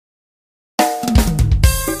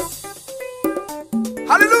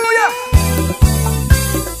Hallelujah.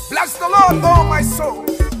 Bless the Lord, oh my soul.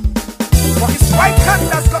 For his right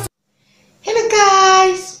hand has got. Hello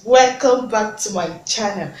guys, welcome back to my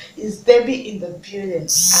channel. It's Debbie in the building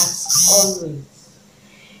as always.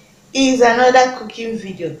 It's another cooking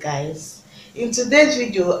video, guys. In today's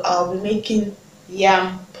video, I'll be making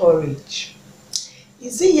yam porridge.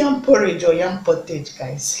 Is it yam porridge or yam pottage,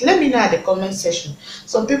 guys? Let me know in the comment section.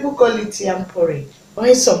 Some people call it yam porridge,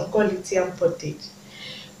 while some call it yam pottage.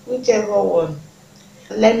 Whichever one.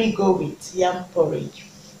 Let me go with yam porridge.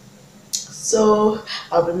 So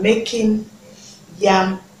I'll be making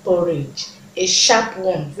yam porridge, a sharp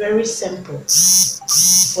one, very simple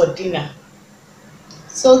for dinner.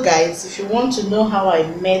 So guys, if you want to know how I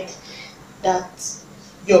made that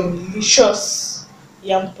delicious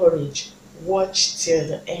yam porridge, watch till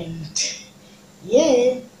the end.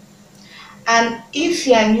 Yeah. And if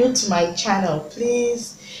you are new to my channel,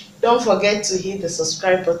 please don't forget to hit the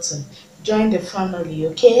subscribe button. Join the family,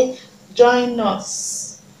 okay? Join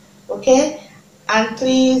us, okay? And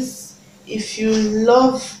please, if you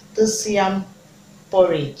love this yam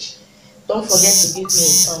porridge, don't forget to give me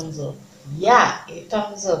a thumbs up. Yeah, a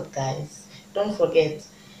thumbs up, guys. Don't forget.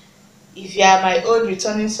 If you are my old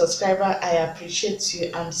returning subscriber, I appreciate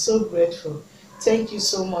you. I'm so grateful. Thank you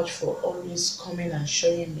so much for always coming and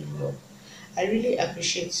showing me love. I really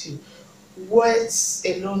appreciate you. Words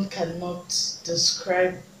alone cannot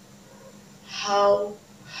describe how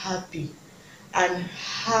happy and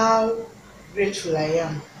how grateful I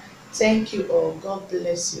am. Thank you all. God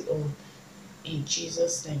bless you all. In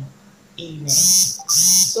Jesus' name, amen.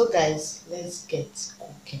 So guys, let's get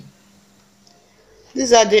cooking.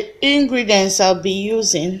 These are the ingredients I'll be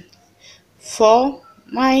using for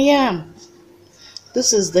my yam.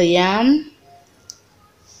 This is the yam.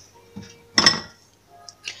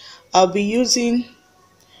 I'll be using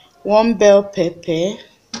 1 bell pepper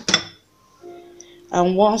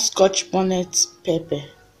and 1 scotch bonnet pepper.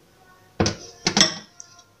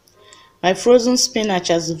 My frozen spinach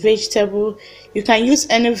as a vegetable. You can use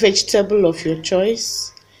any vegetable of your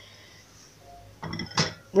choice.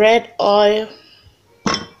 Red oil,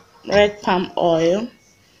 red palm oil.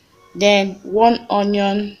 Then 1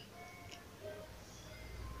 onion,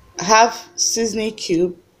 half seasoning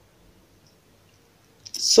cube,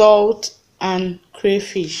 salt and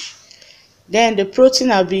crayfish. Then the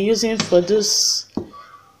protein I'll be using for this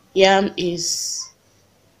yam is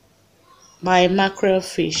my mackerel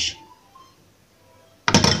fish.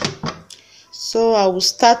 So I will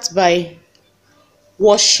start by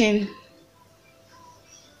washing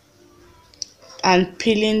and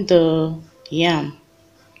peeling the yam.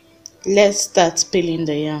 Let's start peeling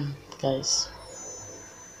the yam, guys.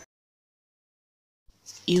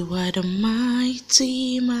 You are the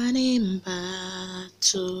mighty man in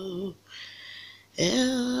battle,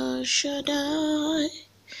 El Shaddai.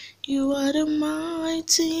 You are the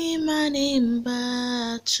mighty man in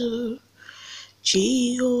battle,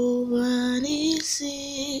 Jehovah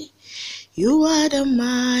Nissi. You are the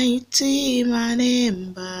mighty man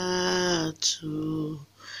in battle,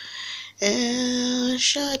 El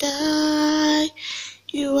Shaddai.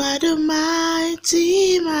 You are the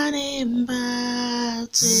mighty man in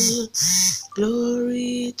battle.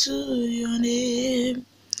 Glory to your name.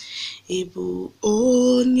 Ibu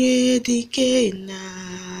onye dikena.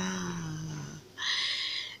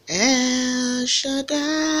 El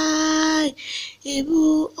Shaddai.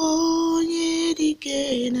 Ibu onye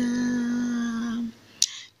dikena.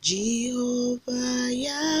 Jehovah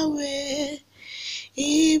Yahweh.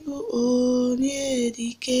 Ibu onye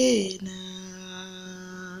dikena.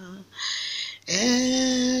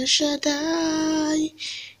 El Shaddai,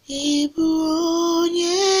 Ibu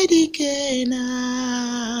onye dikena,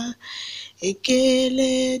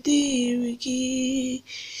 ekele dịrị gị.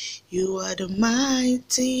 You are the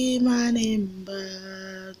mighty man in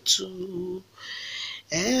battle.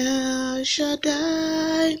 El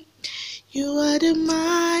Shaddai, you are the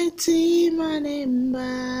mighty man in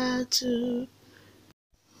battle.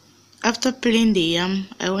 After peeling the yam,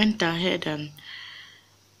 I went ahead and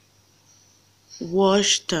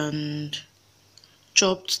washed and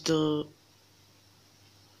chopped the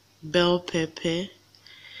bell pepper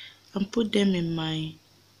and put them in my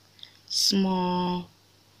small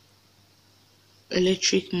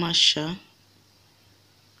electric masher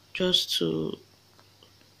just to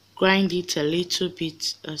grind it a little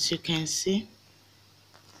bit, as you can see.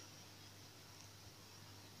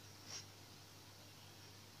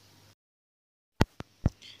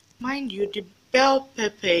 Mind you, the bell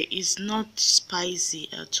pepper is not spicy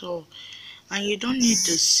at all, and you don't need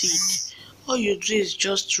the seed. All you do is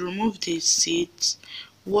just remove the seeds,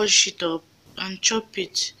 wash it up, and chop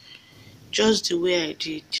it just the way I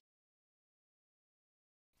did.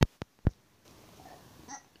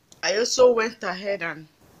 I also went ahead and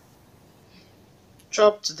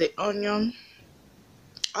chopped the onion.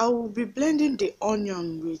 I will be blending the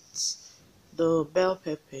onion with the bell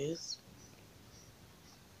peppers.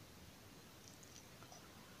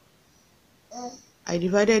 I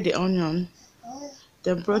divided the onion,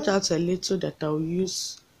 then brought out a little that I'll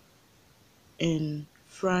use in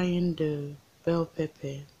frying the bell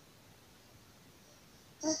pepper,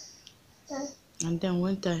 and then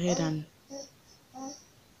went ahead and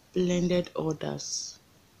blended others,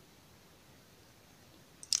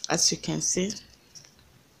 as you can see.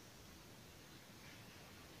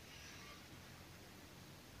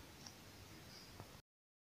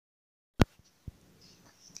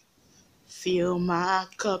 Fill my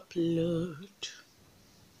cup, Lord.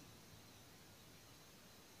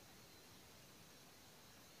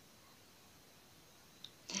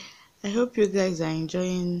 I hope you guys are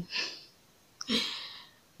enjoying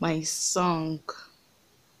my song.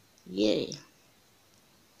 Yeah,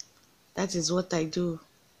 that is what I do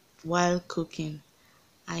while cooking.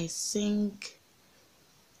 I sing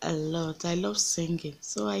a lot. I love singing,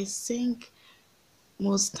 so I sing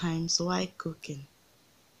most times while cooking.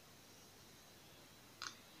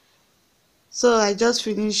 So I just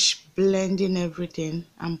finished blending everything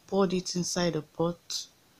and poured it inside a pot.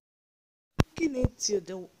 Cooking it till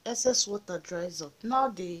the excess water dries up. Now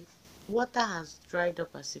the water has dried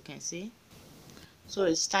up, as you can see. So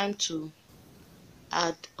it's time to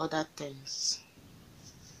add other things.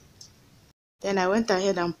 Then I went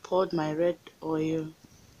ahead and poured my red oil,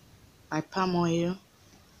 my palm oil,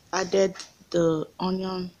 added the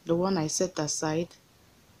onion, the one I set aside,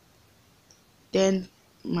 then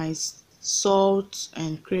my salt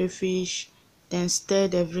and crayfish, then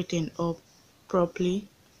stirred everything up properly.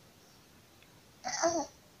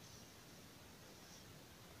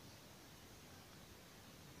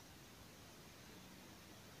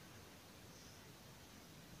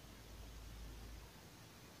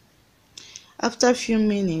 After a few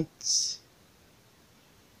minutes,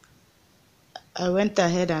 I went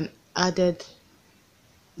ahead and added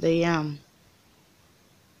the yam.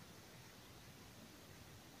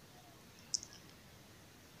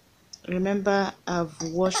 Remember, I've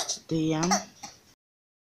washed the yam.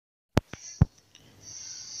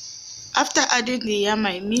 After adding the yam,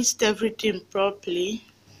 I mixed everything properly,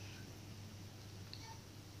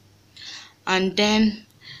 and then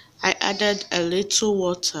I added a little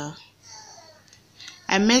water.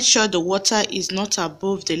 I made sure the water is not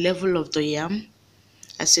above the level of the yam.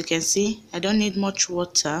 As you can see, I don't need much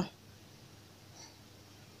water.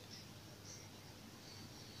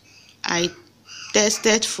 I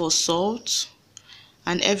tested for salt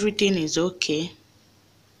and everything is okay.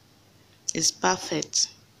 It's perfect.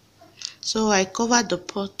 So I covered the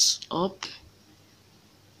pot up,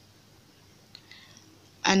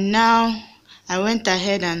 and now I went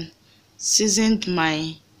ahead and seasoned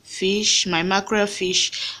my fish, my mackerel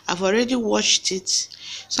fish. I've already washed it,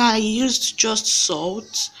 so I used just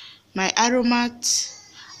salt, my aromat,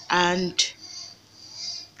 and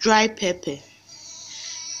dry pepper.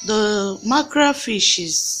 The mackerel fish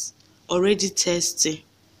is already tasty.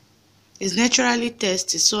 It's naturally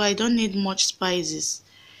tasty, so I don't need much spices.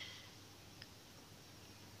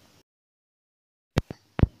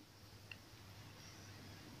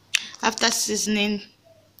 After seasoning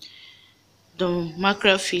the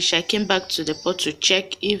mackerel fish, I came back to the pot to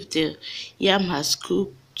check if the yam has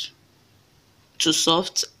cooked too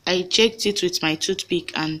soft. I checked it with my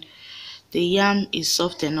toothpick and the yam is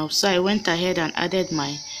soft enough, so I went ahead and added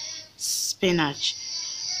my spinach.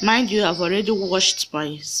 Mind you, I've already washed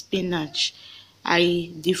my spinach.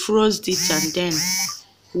 I defrosted it and then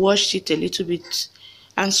washed it a little bit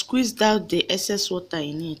and squeezed out the excess water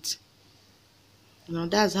in it.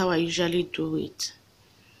 That's how I usually do it.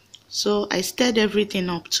 So I stirred everything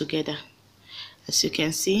up together. As you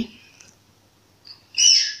can see,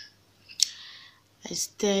 I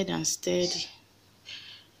stirred and stirred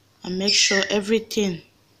and make sure everything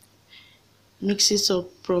mixes up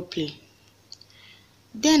properly.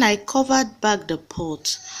 Then I covered back the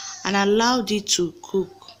pot and allowed it to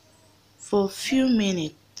cook for a few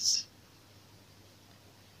minutes.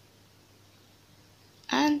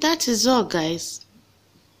 And that is all, guys.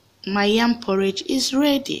 My yam porridge is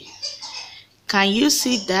ready. Can you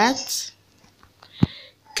see that?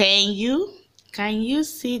 Can you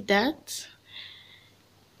see that?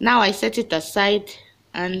 Now I set it aside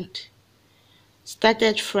and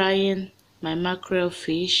started frying my mackerel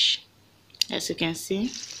fish, as you can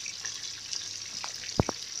see.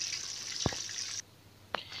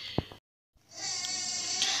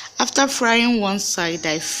 After frying one side,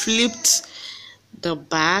 I flipped the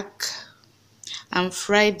back and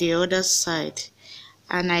fried the other side,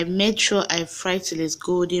 and I made sure I fry till it's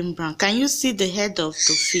golden brown. Can you see the head of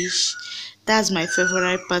the fish? That's my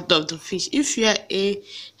favorite part of the fish. If you are a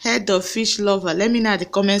head of fish lover, let me know in the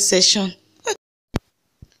comment section.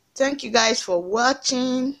 Thank you guys for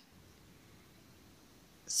watching.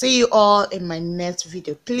 See you all in my next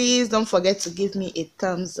video. Please don't forget to give me a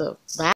thumbs up. Bye.